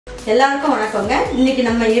எல்லாருக்கும் வணக்கங்க. இன்னைக்கு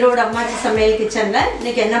நம்ம ஈரோடு அம்மாச்சி சமையல் கிச்சன்ல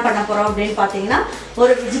இன்னைக்கு என்ன பண்ண போறோம் அப்படினு பாத்தீங்கன்னா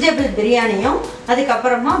ஒரு வெஜிடபிள் பிரியாணியும் அதுக்கு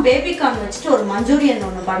அப்புறமா பேபி கார்ன் வச்சிட்டு ஒரு மஞ்சூரியன்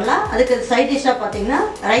ஒன்னு பண்ணலாம். அதுக்கு சைடு டிஷ்ஷா பாத்தீங்கன்னா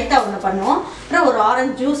ரைத்தா ஒன்னு பண்ணுவோம். அப்புறம் ஒரு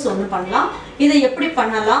ஆரஞ்சு ஜூஸ் ஒன்னு பண்ணலாம். இதை எப்படி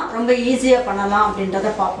பண்ணலாம், ரொம்ப ஈஸியா பண்ணலாம்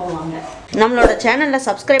அப்படின்றத பாப்போம் வாங்க. நம்மளோட சேனல்ல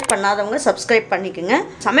சப்ஸ்கிரைப் பண்ணாதவங்க சப்ஸ்கிரைப் பண்ணிக்கங்க.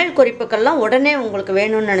 சமையல் குறிப்புகள்லாம் உடனே உங்களுக்கு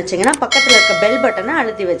வேணும்னு நினைச்சீங்கன்னா பக்கத்துல இருக்க பெல் பட்டனை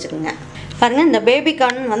அழுத்தி வச்சுக்கோங்க. பாருங்க, இந்த பேபி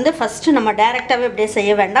கார்ன் வந்து ஃபர்ஸ்ட் நம்ம டைரக்டாவே அப்படியே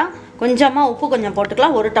செய்ய வேண்டாம். கொஞ்சமா உப்பு கொஞ்சம்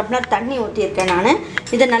போட்டுக்கலாம். ஒரு டம்ளர் தண்ணி ஊற்றி இருக்கேன் நான்.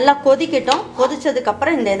 இது நல்லா கொதிக்கட்டும். கொதிச்சதுக்கு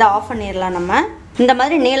அப்புறம் இந்த இதை ஆஃப் பண்ணிடலாம். நம்ம இந்த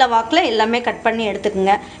மாதிரி நீல வாக்கில் எல்லாமே கட் பண்ணி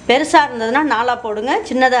எடுத்துக்கோங்க. பெருசாக இருந்ததுன்னா 4 போடுங்க,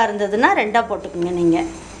 சின்னதாக இருந்ததுன்னா 2 போட்டுக்குங்க. நீங்கள்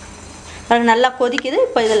பாருங்க நல்லா கொதிக்குது.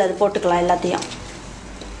 இப்போ இதில் அது போட்டுக்கலாம். எல்லாத்தையும்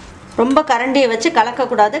ரொம்ப கரண்டியை வச்சு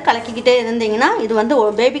கலக்கக்கூடாது. கலக்கிக்கிட்டே இருந்தீங்கன்னா இது வந்து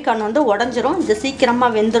பேபி கார்ன் வந்து உடஞ்சிரும். இது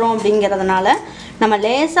சீக்கிரமாக வெந்துடும். அப்படிங்கிறதுனால நம்ம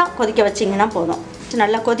லேசாக கொதிக்க வச்சிங்கன்னா போதும்.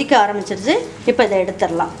 நல்லா கொதிக்க ஆரம்பிச்சிருச்சு. இப்போ இதை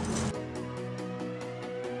எடுத்துடலாம்.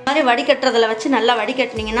 இந்த மாதிரி வடிகட்டுறதில் வச்சு நல்லா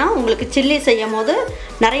வடிகட்டினீங்கன்னா உங்களுக்கு சில்லி செய்யும் போது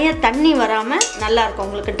நிறைய தண்ணி வராமல் நல்லாயிருக்கும்.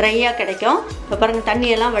 உங்களுக்கு ட்ரையாக கிடைக்கும். இப்போ பாருங்கள்,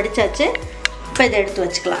 தண்ணியெல்லாம் வடித்தாச்சு. இப்போ இதை எடுத்து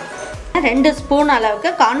வச்சுக்கலாம். 2 ஸ்பூன்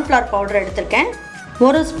அளவுக்கு கார்ன்ஃப்ளவர் பவுடர் எடுத்திருக்கேன்.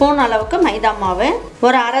 1 ஸ்பூன் அளவுக்கு மைதா மாவு,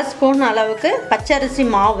 ஒரு அரை ஸ்பூன் அளவுக்கு பச்சரிசி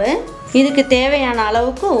மாவு, இதுக்கு தேவையான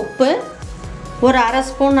அளவுக்கு உப்பு, ஒரு அரை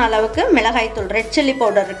ஸ்பூன் அளவுக்கு மிளகாய்த்தூள் ரெட் சில்லி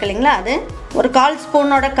பவுடர் இருக்கு இல்லைங்களா, அது ஒரு 1/4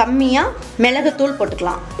 ஸ்பூனோட கம்மியாக மிளகுத்தூள்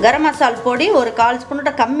போட்டுக்கலாம். கரம் மசால் பொடி ஒரு 1/4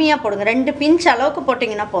 ஸ்பூனோட கம்மியாக போடுங்க. 2 பிஞ்ச் அளவுக்கு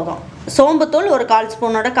போட்டிங்கன்னா போதும். சோம்புத்தூள் ஒரு 1/4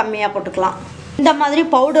 ஸ்பூனோட கம்மியாக போட்டுக்கலாம். இந்த மாதிரி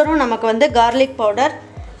பவுடரும் நமக்கு வந்து garlic powder,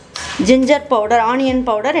 ginger powder, onion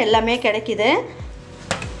powder எல்லாமே கிடைக்கிது.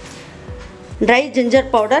 Try ginger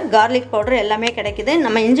powder, garlic powder எல்லாமே கிடைக்கிது.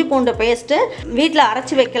 நம்ம இஞ்சி பூண்டு பேஸ்ட்டு வீட்டில்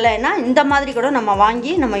அரைச்சி வைக்கலைன்னா இந்த மாதிரி கூட நம்ம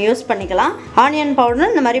வாங்கி நம்ம யூஸ் பண்ணிக்கலாம். ஆனியன்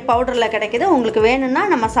பவுடர் இந்த மாதிரி பவுடரில் கிடைக்கிது. உங்களுக்கு வேணும்னா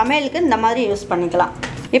நம்ம சமையலுக்கு இந்த மாதிரி யூஸ் பண்ணிக்கலாம்.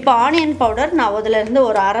 இப்போ ஆனியன் பவுடர் நான் அதிலேருந்து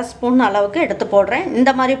ஒரு அரை ஸ்பூன் அளவுக்கு எடுத்து போடுறேன்.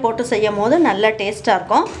 இந்த மாதிரி போட்டு செய்யும் போது நல்ல டேஸ்ட்டாக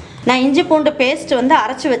இருக்கும். நான் இஞ்சி பூண்டு பேஸ்ட் வந்து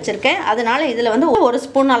அரைச்சி வச்சுருக்கேன். அதனால் இதில் வந்து 1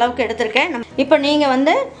 ஸ்பூன் அளவுக்கு எடுத்திருக்கேன். இப்போ நீங்கள்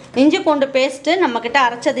வந்து இஞ்சி பூண்டு பேஸ்ட்டு நம்மக்கிட்ட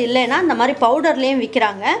அரைச்சது இல்லைன்னா இந்த மாதிரி பவுடர்லேயும்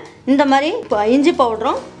விற்கிறாங்க. இந்த மாதிரி இஞ்சி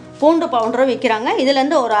பவுடரும் பூண்டு பவுடரும் விற்கிறாங்க.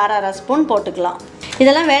 இதுலேருந்து ஒரு அரை ஸ்பூன் போட்டுக்கலாம்.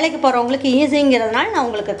 இதெல்லாம் வேலைக்கு போகிறவங்களுக்கு ஈஸிங்கிறதுனால நான்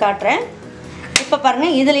உங்களுக்கு காட்டுறேன். இப்போ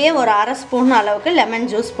பாருங்கள், இதுலேயே ஒரு அரை ஸ்பூன் அளவுக்கு லெமன்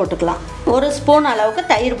ஜூஸ் போட்டுக்கலாம். 1 ஸ்பூன் அளவுக்கு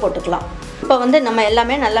தயிர் போட்டுக்கலாம். இப்போ வந்து நம்ம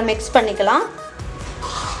எல்லாமே நல்லா மிக்ஸ் பண்ணிக்கலாம்.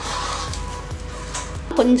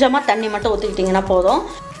 கொஞ்சமாக தண்ணி மட்டும் ஊற்றிக்கிட்டிங்கன்னா போதும்.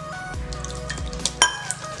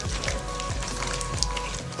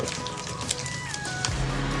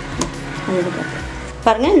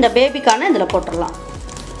 பாருங்கள், இந்த பேபிக்கான இதில் போட்டுடலாம்.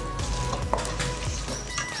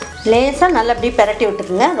 லேசாக நல்லா அப்படி பெரட்டி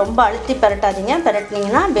விட்டுக்குங்க. ரொம்ப அழுத்தி பெரட்டாதீங்க.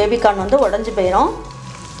 பெரட்டினீங்கன்னா பேபிகார்ன் வந்து உடஞ்சி போயிடும்.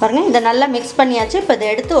 பாருங்கள், இதை நல்லா மிக்ஸ் பண்ணியாச்சு. இப்போ இதை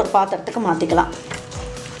எடுத்து ஒரு பாத்திரத்துக்கு மாற்றிக்கலாம்.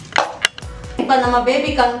 இப்போ நம்ம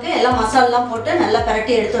பேபிகார்னுக்கு எல்லாம் மசாலெலாம் போட்டு நல்லா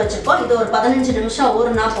பெரட்டி எடுத்து வச்சுருக்கோம். இது ஒரு 15 நிமிஷம்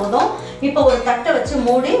ஊறுனா போதும். இப்போ ஒரு தட்டை வச்சு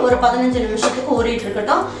மூடி ஒரு 15 நிமிஷத்துக்கு ஊறிட்டு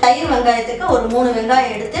இருக்கட்டும். தயிர் வெங்காயத்துக்கு ஒரு 3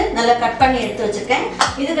 வெங்காயம் எடுத்து நல்லா கட் பண்ணி எடுத்து வச்சுருக்கேன்.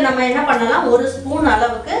 இதுக்கு நம்ம என்ன பண்ணலாம், 1 ஸ்பூன்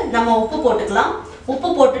அளவுக்கு நம்ம உப்பு போட்டுக்கலாம். உப்பு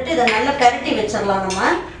போட்டுட்டு இதை நல்லா பெரட்டி வச்சிடலாம்.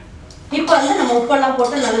 நம்ம இப்போ வந்து நம்ம உப்பெல்லாம்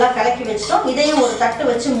போட்டு நல்லா கலக்கி வச்சிட்டோம். இதையும் ஒரு தட்டு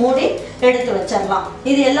வச்சு மூடி எடுத்து வச்சிடலாம்.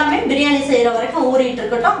 இது எல்லாமே பிரியாணி செய்கிற வரைக்கும் ஊறிட்டு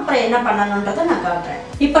இருக்கட்டும். அப்புறம் என்ன பண்ணணுன்றதை நான் காட்டுறேன்.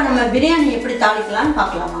 இப்போ நம்ம பிரியாணி எப்படி தாளிக்கலாம்னு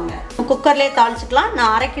பார்க்கலாம் வாங்க. குக்கர்லேயே தாளிச்சிக்கலாம்.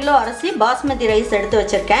 நான் 1/2 கிலோ அரிசி பாஸ்மதி ரைஸ் எடுத்து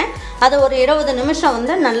வச்சுருக்கேன். அதை ஒரு 20 நிமிஷம்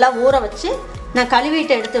வந்து நல்லா ஊற வச்சு நான்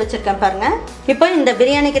கழுவிட்டு எடுத்து வச்சுருக்கேன். பாருங்கள், இப்போ இந்த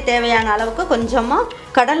பிரியாணிக்கு தேவையான அளவுக்கு கொஞ்சமாக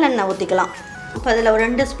கடலெண்ணெய் ஊற்றிக்கலாம். இப்போ அதில் ஒரு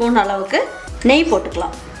 2 ஸ்பூன் அளவுக்கு நெய்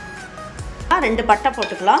போட்டுக்கலாம். 2 பட்டை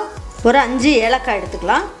போட்டுக்கலாம். ஒரு 5 ஏலக்காய்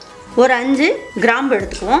எடுத்துக்கலாம். ஒரு 5 கிராம்பு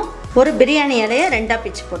எடுத்துக்குவோம். ஒரு பிரியாணி இலையை 2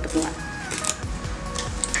 பிச்சு போட்டுக்குவோம்.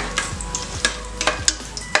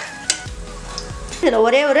 இதில்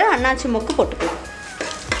ஒரே ஒரு அன்னாச்சி மொக்கு போட்டுக்கலாம்.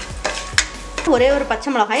 ஒரே ஒரு பச்சை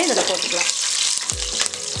மிளகாய் இதில் போட்டுக்கலாம்.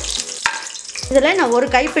 இதில் நான் ஒரு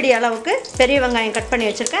கைப்பிடி அளவுக்கு பெரிய வெங்காயம் கட் பண்ணி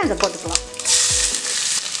வச்சுருக்கேன். அதை போட்டுக்கலாம்.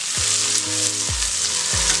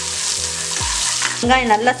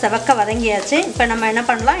 வெங்காயம் நல்லா செவக்க வதங்கியாச்சு. இப்போ நம்ம என்ன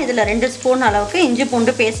பண்ணலாம், இதில் 2 ஸ்பூன் அளவுக்கு இஞ்சி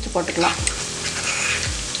பூண்டு பேஸ்ட் போட்டுக்கலாம்.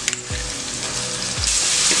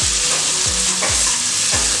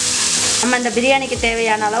 நம்ம இந்த பிரியாணிக்கு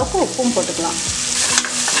தேவையான அளவுக்கு உப்பும் போட்டுக்கலாம்.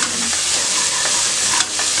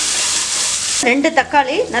 2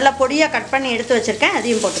 தக்காளி நல்லா பொடியாக கட் பண்ணி எடுத்து வச்சுருக்கேன்.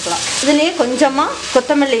 அதையும் போட்டுக்கலாம். இதுலேயே கொஞ்சமாக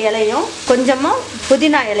கொத்தமல்லி இலையும் கொஞ்சமாக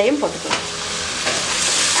புதினா இலையும் போட்டுக்கலாம்.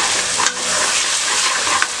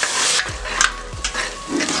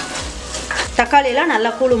 தக்காளிலாம் நல்லா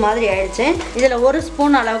கூழு மாதிரி ஆயிடுச்சு. இதில் 1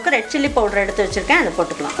 ஸ்பூன் அளவுக்கு ரெட் சில்லி பவுடர் எடுத்து வச்சுருக்கேன். அதை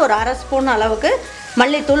போட்டுக்கலாம். ஒரு அரை ஸ்பூன் அளவுக்கு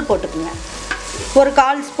மல்லித்தூள் போட்டுக்குங்க. ஒரு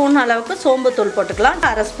 1/4 ஸ்பூன் அளவுக்கு சோம்பு தூள் போட்டுக்கலாம்.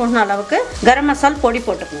 1/2 ஸ்பூன் அளவுக்கு கரம் மசால் பொடி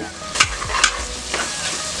போட்டுக்கோங்க.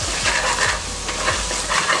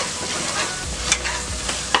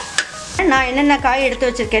 நான் என்னென்ன காய் எடுத்து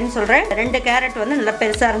வச்சுருக்கேன்னு சொல்கிறேன். 2 கேரட் வந்து நல்லா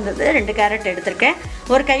பெருசாக இருந்தது, 2 கேரட் எடுத்திருக்கேன்.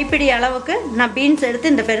 ஒரு கைப்பிடி அளவுக்கு நான் பீன்ஸ்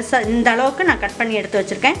எடுத்து இந்த அளவுக்கு நான் கட் பண்ணி எடுத்து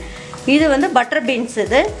வச்சுருக்கேன். இது வந்து பட்டர் பீன்ஸ்,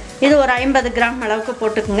 இது ஒரு 50 கிராம் அளவுக்கு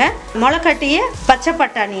போட்டுக்குங்க. முளைக்கட்டிய பச்சை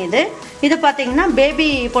பட்டாணி இது பார்த்தீங்கன்னா பேபி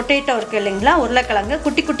பொட்டேட்டோ இருக்குது இல்லைங்களா, உருளைக்கிழங்கு,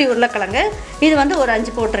 குட்டி குட்டி உருளைக்கிழங்கு, இது வந்து ஒரு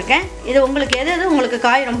 5 போட்டிருக்கேன். இது உங்களுக்கு எது உங்களுக்கு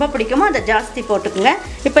காய் ரொம்ப பிடிக்குமோ அதை ஜாஸ்தி போட்டுக்குங்க.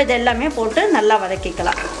 இப்போ இது எல்லாமே போட்டு நல்லா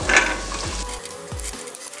வதக்கிக்கலாம்.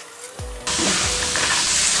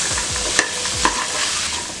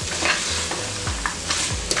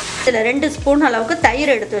 இதில் 2 ஸ்பூன் அளவுக்கு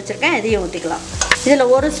தயிர் எடுத்து வச்சுருக்கேன், இதையும் ஊற்றிக்கலாம். இதில்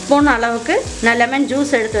 1 ஸ்பூன் அளவுக்கு நான் லெமன்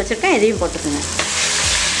ஜூஸ் எடுத்து வச்சுருக்கேன், இதையும் போட்டுக்கோங்க.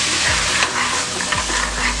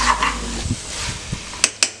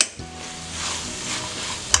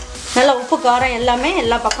 நல்லா உப்பு காரம் எல்லாமே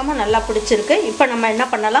எல்லா பக்கமும் நல்லா பிடிச்சிருக்கு. இப்போ நம்ம என்ன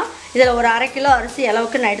பண்ணலாம், இதில் ஒரு 1/2 கிலோ அரிசி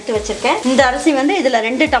அளவுக்கு நான் எடுத்து வச்சுருக்கேன். இந்த அரிசி வந்து இதில்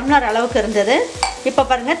 2 டம்ளர் அளவுக்கு இருந்தது. இப்போ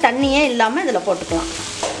பாருங்கள், தண்ணியே இல்லாமல் இதில் போட்டுக்கலாம்.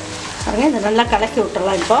 பாருங்கள், இதை நல்லா கலக்கி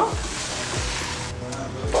விட்டுறலாம். இப்போது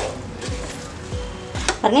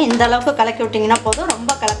பாருங்கள், இந்த அளவுக்கு கலக்கி விட்டிங்கன்னா போதும்,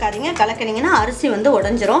 ரொம்ப கலக்காதீங்க. கலக்கினீங்கன்னா அரிசி வந்து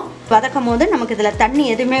உடஞ்சிரும். வதக்கும் போது நமக்கு இதில் தண்ணி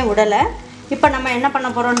எதுவுமே விடலை. இப்போ நம்ம என்ன பண்ண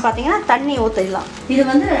போகிறோம்னு பார்த்தீங்கன்னா தண்ணி ஊற்றிடலாம். இது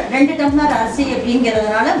வந்து 2 டம்ளர் அரிசி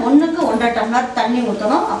அப்படிங்கிறதுனால 1க்கு 1.5 டம்ளர் தண்ணி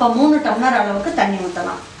ஊற்றணும். அப்போ 3 டம்ளர் அளவுக்கு தண்ணி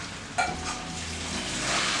ஊற்றலாம்.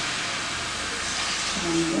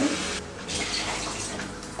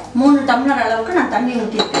 3 டம்ளர் அளவுக்கு நான் தண்ணி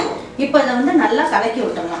ஊற்றிருக்கேன். இப்போ இதை வந்து நல்லா கலக்கி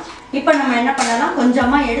விட்டுடலாம். இப்போ நம்ம என்ன பண்ணலாம்,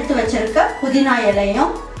 கொஞ்சமாக எடுத்து வச்சிருக்க புதினா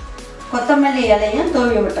இலையும் கொத்தமல்லி இலையும்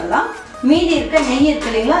தூவி விட்டுடலாம். மீதி இருக்க நெய் இருக்கு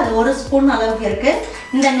இல்லைங்களா, அது 1 ஸ்பூன் அளவுக்கு இருக்குது.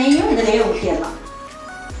 இந்த நெய்யும் இதிலேயே ஊற்றிடலாம்.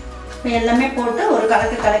 இப்போ எல்லாமே போட்டு ஒரு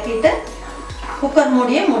கலக்கிட்டு குக்கர்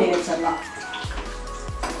மூடியே மூடி வச்சிடலாம்.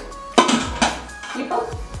 இப்போ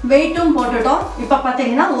வெயிட்டும் போட்டுட்டோம். இப்போ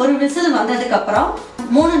பார்த்தீங்கன்னா ஒரு விசில் வந்ததுக்கப்புறம்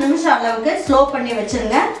 3 நிமிஷம் அளவுக்கு ஸ்லோ பண்ணி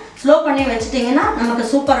வச்சுருங்க. ஸ்லோ பண்ணி வச்சுட்டிங்கன்னா நமக்கு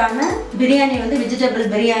சூப்பரான பிரியாணி வந்து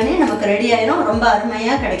வெஜிடபிள் பிரியாணி நமக்கு ரெடி ஆயிடும். ரொம்ப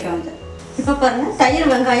அருமையாக கிடைக்கும் அது. இப்போ பாருங்கள், தயிர்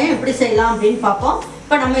வெங்காயம் எப்படி செய்யலாம் அப்படின்னு பார்ப்போம்.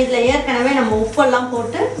 இப்போ நம்ம இதில் ஏற்கனவே நம்ம உப்பெல்லாம்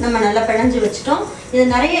போட்டு நம்ம நல்லா பிணைஞ்சு வச்சுட்டோம். இது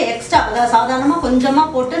நிறைய எக்ஸ்ட்ரா, அதாவது சாதாரணமாக கொஞ்சமாக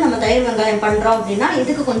போட்டு நம்ம தயிர் வெங்காயம் பண்ணுறோம் அப்படின்னா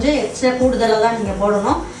இதுக்கு கொஞ்சம் எக்ஸ்ட்ரா கூடுதலாக தான் நீங்கள்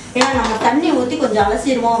போடணும். ஏன்னா நம்ம தண்ணி ஊற்றி கொஞ்சம்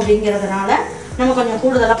அலசிடுவோம் அப்படிங்கிறதுனால நம்ம கொஞ்சம்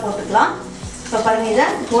கூடுதலாக போட்டுக்கலாம். இப்போ பாருங்கள், இதை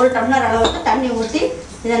 1 டம்ளர் அளவுக்கு தண்ணி ஊற்றி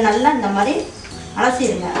இதை நல்லா இந்த மாதிரி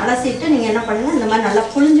அலசிடுங்க. அலசிட்டு நீங்கள் என்ன பண்ணுங்கள், இந்த மாதிரி நல்லா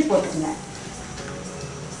புழிஞ்சு போட்டுக்குங்க.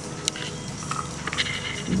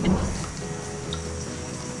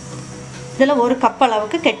 இதில் 1 கப்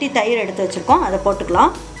அளவுக்கு கெட்டி தயிர் எடுத்து வச்சுருக்கோம், அதை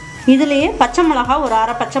போட்டுக்கலாம். இதுலேயே பச்சை மிளகா, ஒரு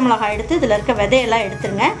 1/2 பச்சை மிளகாய் எடுத்து இதில் இருக்க விதையெல்லாம்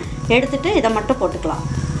எடுத்துருங்க. எடுத்துட்டு இதை மட்டும் போட்டுக்கலாம்.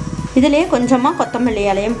 இதுலேயே கொஞ்சமாக கொத்தமல்லி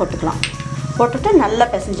இலையும் போட்டுக்கலாம். போட்டுட்டு நல்லா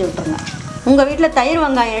பிசைஞ்சு விட்டுருங்க. உங்கள் வீட்டில் தயிர்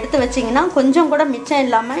வெங்காயம் எடுத்து வச்சிங்கன்னா கொஞ்சம் கூட மிச்சம்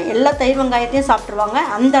இல்லாமல் எல்லா தயிர் வெங்காயத்தையும் சாப்பிட்ருவாங்க.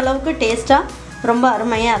 அந்த அளவுக்கு டேஸ்ட்டாக ரொம்ப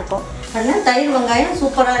அருமையாக இருக்கும். அதனால் தயிர் வெங்காயம்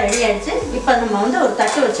சூப்பராக ரெடி ஆகிடுச்சு. இப்போ நம்ம வந்து ஒரு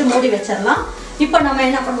தட்டு வச்சு மூடி வச்சிடலாம். இப்போ நம்ம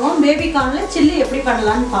என்ன பண்ணுவோம், பேபி கார்னில் சில்லி எப்படி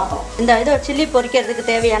பண்ணலான்னு பார்ப்போம். இந்த இதை சில்லி பொரிக்கிறதுக்கு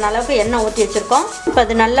தேவையான அளவுக்கு எண்ணெய் ஊற்றி வச்சுருக்கோம். இப்போ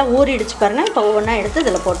அது நல்லா ஊறிடுச்சு பாருங்கள். இப்போ ஒவ்வொன்றா எடுத்து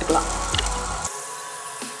இதில் போட்டுக்கலாம்.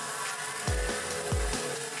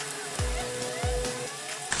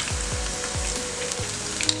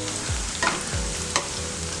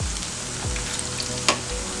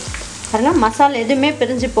 பாருங்கள், மசாலா எதுவுமே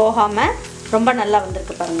பிரிஞ்சு போகாமல் ரொம்ப நல்லா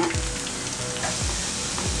வந்திருக்கு பாருங்கள்.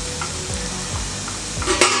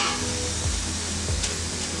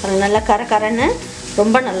 நல்லா கரன்னு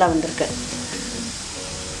ரொம்ப நல்லா வந்திருக்கு.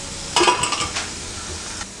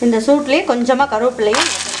 இந்த சூட்லேயே கொஞ்சமாக கருவேப்பிலையும்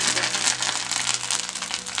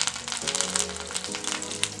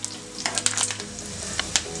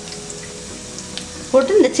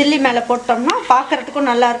போட்டு இந்த சில்லி மேலே போட்டோம்னா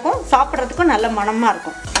பார்க்குறதுக்கும் நல்லாயிருக்கும், சாப்பிட்றதுக்கும் நல்ல மணமாக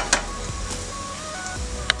இருக்கும்.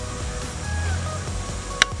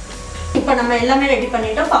 இப்போ நம்ம எல்லாமே ரெடி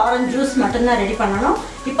பண்ணிட்டோம். இப்போ ஆரஞ்சு ஜூஸ் மட்டும்தான் ரெடி பண்ணணும்.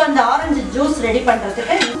 இப்போ இந்த ஆரஞ்சு ஜூஸ் ரெடி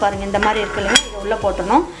பண்ணுறதுக்கு பாருங்கள், இந்த மாதிரி இருக்கு இல்லைங்க, இது உள்ளே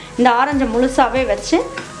போட்டணும். இந்த ஆரஞ்சை முழுசாகவே வச்சு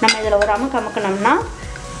நம்ம இதில் ஒரு அமுக்கணும்னா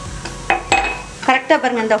கரெக்டாக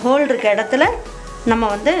பாருங்கள், இந்த ஹோல் இருக்க இடத்துல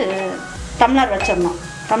நம்ம வந்து டம்ளர் வச்சிடணும்.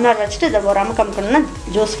 டம்ளர் வச்சுட்டு இதை ஒரு அமுக்கணும்னா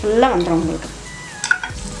ஜூஸ் ஃபுல்லாக வந்துடும் உங்களுக்கு.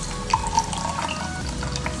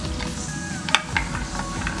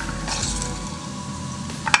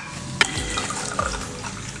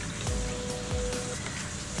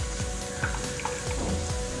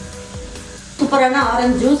 சூப்பரான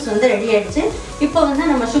ஆரஞ்சு ஜூஸ் வந்து ரெடி ஆயிடுச்சு. இப்போ வந்து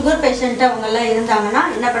நம்ம சுகர் பேஷண்ட் அவங்கெல்லாம் இருந்தாங்கன்னா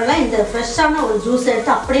என்ன பண்ணலாம், இந்த ஃப்ரெஷ்ஷான ஒரு ஜூஸ்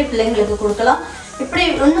எடுத்து அப்படியே பிள்ளைங்களுக்கு கொடுக்கலாம். இப்படி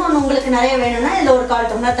இன்னொன்று உங்களுக்கு நிறைய வேணும்னா இதில் ஒரு 1/4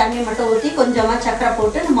 டம்ளர் தண்ணி மட்டும் ஊற்றி கொஞ்சமாக சக்கரை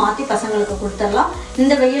போட்டு மாற்றி பசங்களுக்கு கொடுத்துடலாம்.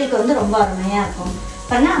 இந்த வெயிலுக்கு வந்து ரொம்ப அருமையாக இருக்கும்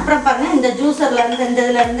பாருங்கள். அப்புறம் பாருங்கள் இந்த ஜூஸர்லேருந்து இந்த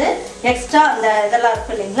இதுலேருந்து எக்ஸ்ட்ரா அந்த இதெல்லாம்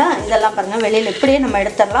இருக்குது இல்லைங்களா, இதெல்லாம் பாருங்கள் வெளியில் இப்படியே நம்ம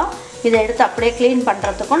எடுத்துடலாம். இதை எடுத்து அப்படியே க்ளீன்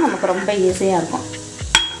பண்ணுறதுக்கும் நமக்கு ரொம்ப ஈஸியாக இருக்கும்.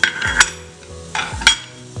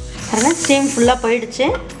 பாருங்கள் ஸ்டீம் ஃபுல்லாக போயிடுச்சு.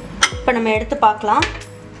 இப்போ நம்ம எடுத்து பார்க்கலாம்.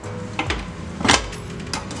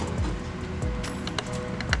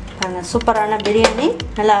 பாருங்கள் சூப்பரான பிரியாணி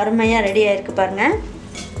நல்லா அருமையாக ரெடி ஆகிருக்கு பாருங்கள்.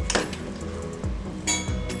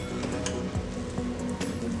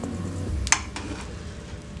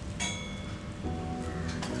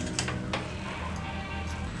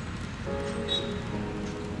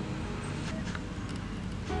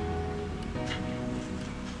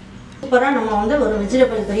 சூப்பராக நம்ம வந்து ஒரு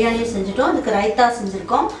வெஜிடபிள் பிரியாணி செஞ்சுட்டோம். அதுக்கு ரைத்தா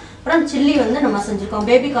செஞ்சுருக்கோம். அப்புறம் சில்லி வந்து நம்ம செஞ்சுருக்கோம்.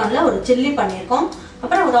 பேபிகார்னில் ஒரு சில்லி பண்ணியிருக்கோம்.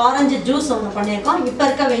 அப்புறம் ஒரு ஆரஞ்சு ஜூஸ் ஒன்று பண்ணியிருக்கோம். இப்போ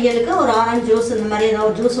இருக்க வெயிலுக்கு ஒரு ஆரஞ்சு ஜூஸ் இந்த மாதிரி ஏதாவது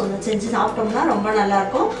ஒரு ஜூஸ் ஒன்று செஞ்சு சாப்பிட்டோம்னா ரொம்ப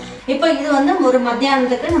நல்லாயிருக்கும். இப்போ இது வந்து ஒரு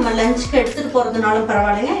மத்தியானத்துக்கு நம்ம லஞ்சுக்கு எடுத்துகிட்டு போகிறதுனாலும்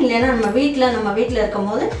பரவாயில்லைங்க. இல்லைன்னா நம்ம வீட்டில் இருக்கும்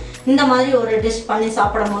போது இந்த மாதிரி ஒரு டிஷ் பண்ணி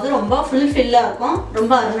சாப்பிடும் போது ரொம்ப ஃபுல்ஃபில்லாக இருக்கும்,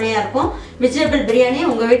 ரொம்ப அருமையாக இருக்கும். வெஜிடபிள் பிரியாணி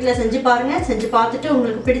உங்கள் வீட்டில் செஞ்சு பாருங்கள். செஞ்சு பார்த்துட்டு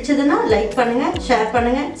உங்களுக்கு பிடிச்சதுன்னா லைக் பண்ணுங்கள், ஷேர்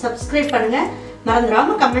பண்ணுங்கள், சப்ஸ்கிரைப் பண்ணுங்கள்,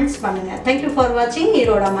 மறந்துடாமல் கமெண்ட்ஸ் பண்ணுங்கள். தேங்க்யூ ஃபார் வாட்சிங்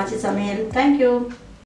ஈரோடு அம்மாச்சி சமையல். தேங்க்யூ.